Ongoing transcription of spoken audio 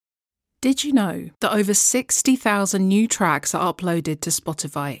Did you know that over 60,000 new tracks are uploaded to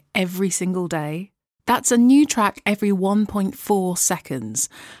Spotify every single day? That's a new track every 1.4 seconds,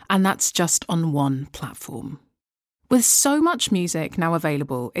 and that's just on one platform. With so much music now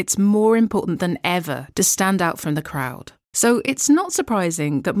available, it's more important than ever to stand out from the crowd. So it's not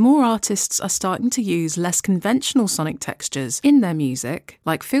surprising that more artists are starting to use less conventional sonic textures in their music,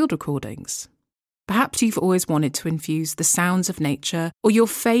 like field recordings. Perhaps you've always wanted to infuse the sounds of nature or your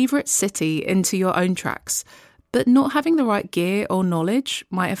favourite city into your own tracks, but not having the right gear or knowledge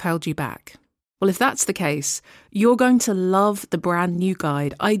might have held you back. Well, if that's the case, you're going to love the brand new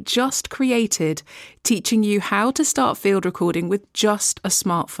guide I just created, teaching you how to start field recording with just a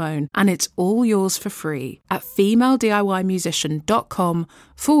smartphone, and it's all yours for free at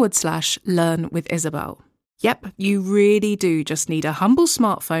femalediymusician.com/learn-with-Isabel. Yep, you really do just need a humble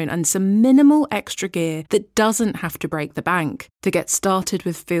smartphone and some minimal extra gear that doesn't have to break the bank to get started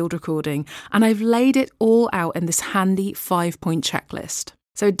with field recording, and I've laid it all out in this handy 5-point checklist.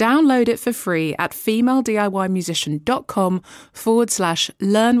 So download it for free at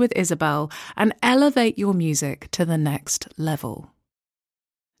femalediymusician.com/learn-with-Isabel and elevate your music to the next level.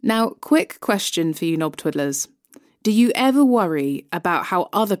 Now, quick question for you knob twiddlers. Do you ever worry about how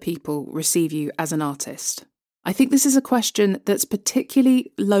other people receive you as an artist? I think this is a question that's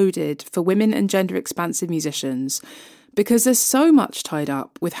particularly loaded for women and gender-expansive musicians because there's so much tied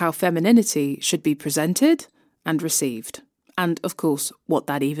up with how femininity should be presented and received, and, of course, what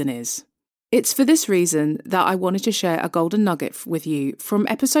that even is. It's for this reason that I wanted to share a golden nugget with you from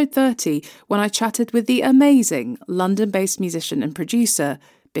episode 30 when I chatted with the amazing London-based musician and producer,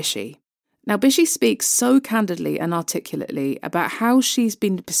 Bishi. Now, Bishi speaks so candidly and articulately about how she's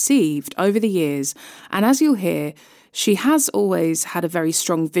been perceived over the years, and as you'll hear, she has always had a very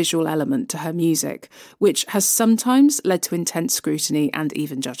strong visual element to her music, which has sometimes led to intense scrutiny and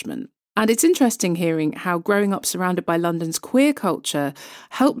even judgment. And it's interesting hearing how growing up surrounded by London's queer culture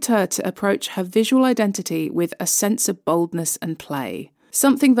helped her to approach her visual identity with a sense of boldness and play.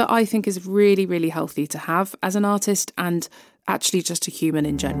 Something that I think is really, really healthy to have as an artist and actually just a human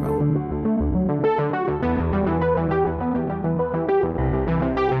in general.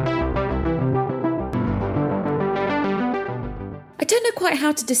 I don't know quite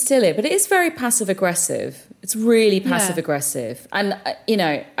how to distill it, but it is very passive aggressive. It's really passive aggressive, and I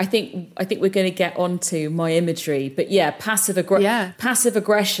think we're going to get onto my imagery, but passive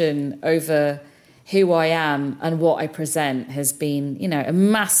aggression over who I am and what I present has been, a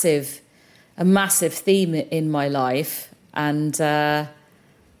massive theme in my life, and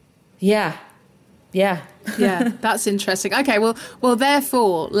Yeah, that's interesting. Okay, well,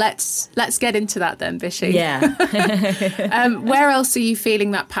 therefore, let's get into that then, Bishi. Yeah. Where else are you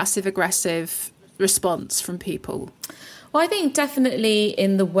feeling that passive-aggressive response from people? Well, I think definitely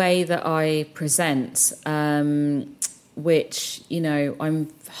in the way that I present, which, I'm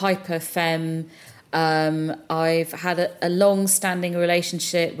hyper femme. I've had a long-standing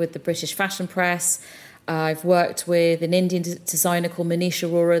relationship with the British fashion press. I've worked with an Indian designer called Manish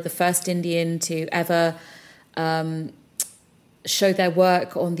Arora, the first Indian to ever show their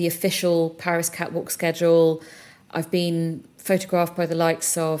work on the official Paris catwalk schedule. I've been photographed by the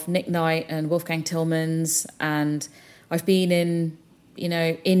likes of Nick Knight and Wolfgang Tillmans, and I've been in,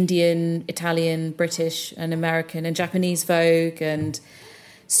 Indian, Italian, British and American and Japanese Vogue, and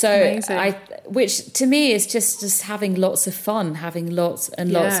so which to me is just having lots of fun, having lots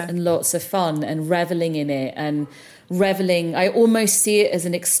of fun and reveling in it and reveling. I almost see it as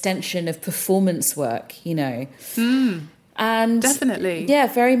an extension of performance work, And definitely. Yeah,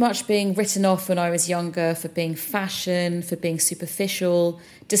 very much being written off when I was younger for being fashion, for being superficial,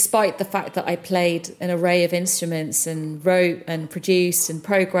 despite the fact that I played an array of instruments and wrote and produced and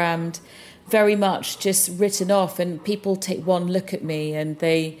programmed. Very much just written off, and people take one look at me and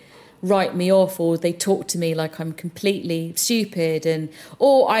they write me off, or they talk to me like I'm completely stupid,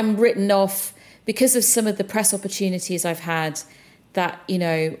 or I'm written off because of some of the press opportunities I've had, that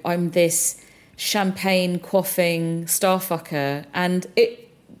I'm this champagne quaffing starfucker, and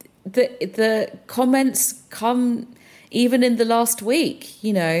the comments come even in the last week.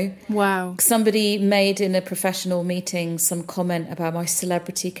 Wow. Somebody made in a professional meeting some comment about my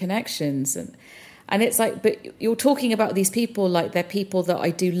celebrity connections, and it's like, but you're talking about these people like they're people that I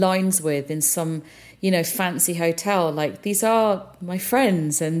do lines with in some fancy hotel. Like, these are my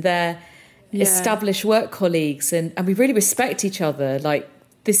friends and they're established work colleagues, and we really respect each other. Like,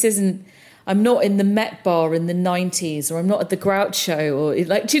 this isn't, I'm not in the Met Bar in the 90s, or I'm not at the Grouch Show, or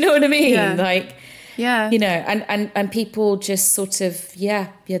like, do you know what I mean? And people just sort of,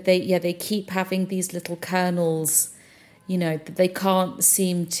 they keep having these little kernels you know, that they can't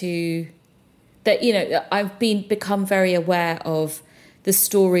seem to, that, you know, I've become very aware of the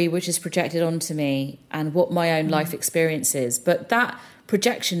story which is projected onto me and what my own life experience is. But that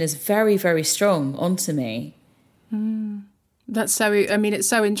projection is very, very strong onto me. That's so, I mean, it's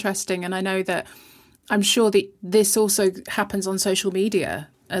so interesting. And I know that I'm sure that this also happens on social media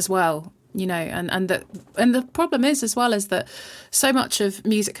as well, you know, and the problem is as well is that so much of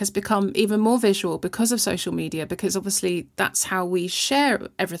music has become even more visual because of social media, because obviously that's how we share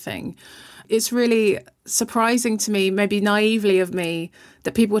everything. It's really surprising to me, maybe naively of me,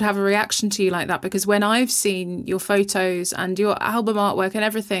 that people would have a reaction to you like that, because when I've seen your photos and your album artwork and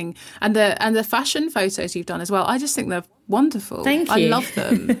everything, and the fashion photos you've done as well, I just think they're wonderful. Thank you. I love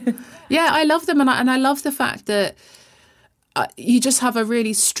them. Yeah, I love them, and I love the fact that you just have a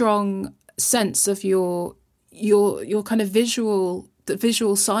really strong sense of your kind of the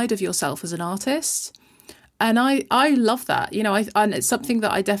visual side of yourself as an artist. And I love that, you know, and it's something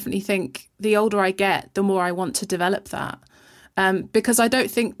that I definitely think the older I get, the more I want to develop that. Because I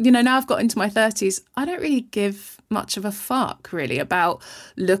don't think, you know, now I've got into my 30s, I don't really give much of a fuck really about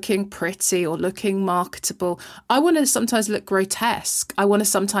looking pretty or looking marketable. I want to sometimes look grotesque. I want to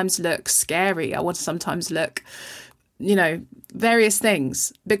sometimes look scary. I want to sometimes look, you know, various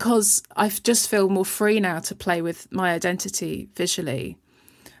things, because I just feel more free now to play with my identity visually.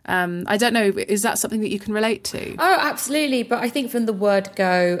 I don't know, is that something that you can relate to? Oh, absolutely. But I think from the word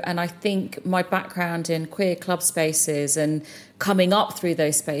go, and I think my background in queer club spaces and coming up through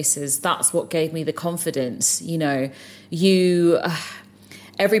those spaces, that's what gave me the confidence. You know,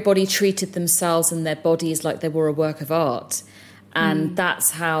 everybody treated themselves and their bodies like they were a work of art. And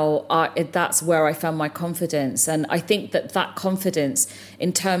that's where I found my confidence. And I think that confidence,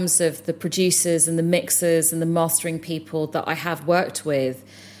 in terms of the producers and the mixers and the mastering people that I have worked with,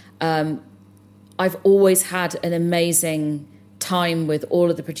 I've always had an amazing time with all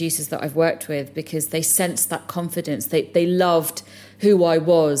of the producers that I've worked with, because they sensed that confidence. They loved who I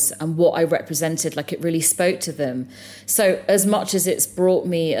was and what I represented, like it really spoke to them. So as much as it's brought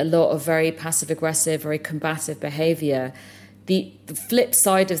me a lot of very passive-aggressive, very combative behaviour, the flip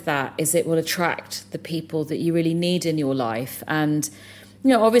side of that is it will attract the people that you really need in your life. And, you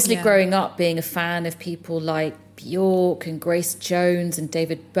know, obviously growing up being a fan of people like Bjork and Grace Jones and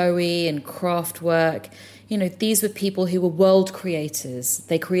David Bowie and Kraftwerk, you know, these were people who were world creators.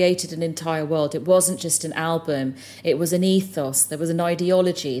 They created an entire world. It wasn't just an album. It was an ethos. There was an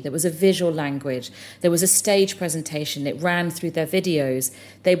ideology. There was a visual language. There was a stage presentation. It ran through their videos.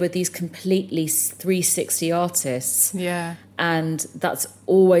 They were these completely 360 artists. Yeah. And that's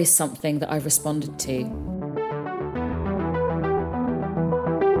always something that I've responded to.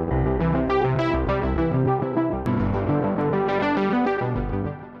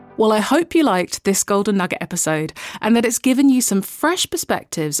 Well, I hope you liked this Golden Nugget episode and that it's given you some fresh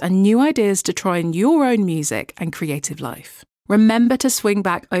perspectives and new ideas to try in your own music and creative life. Remember to swing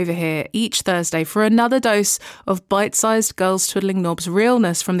back over here each Thursday for another dose of bite-sized Girls Twiddling Knobs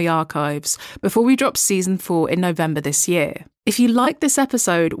realness from the archives before we drop season 4 in November this year. If you like this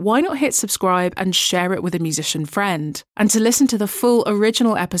episode, why not hit subscribe and share it with a musician friend? And to listen to the full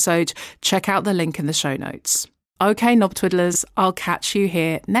original episode, check out the link in the show notes. Okay, knob twiddlers, I'll catch you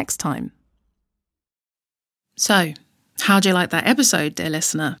here next time. So, how'd you like that episode, dear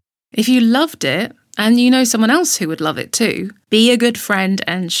listener? If you loved it, and you know someone else who would love it too, be a good friend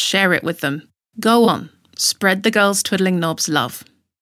and share it with them. Go on, spread the Girls Twiddling Knobs love.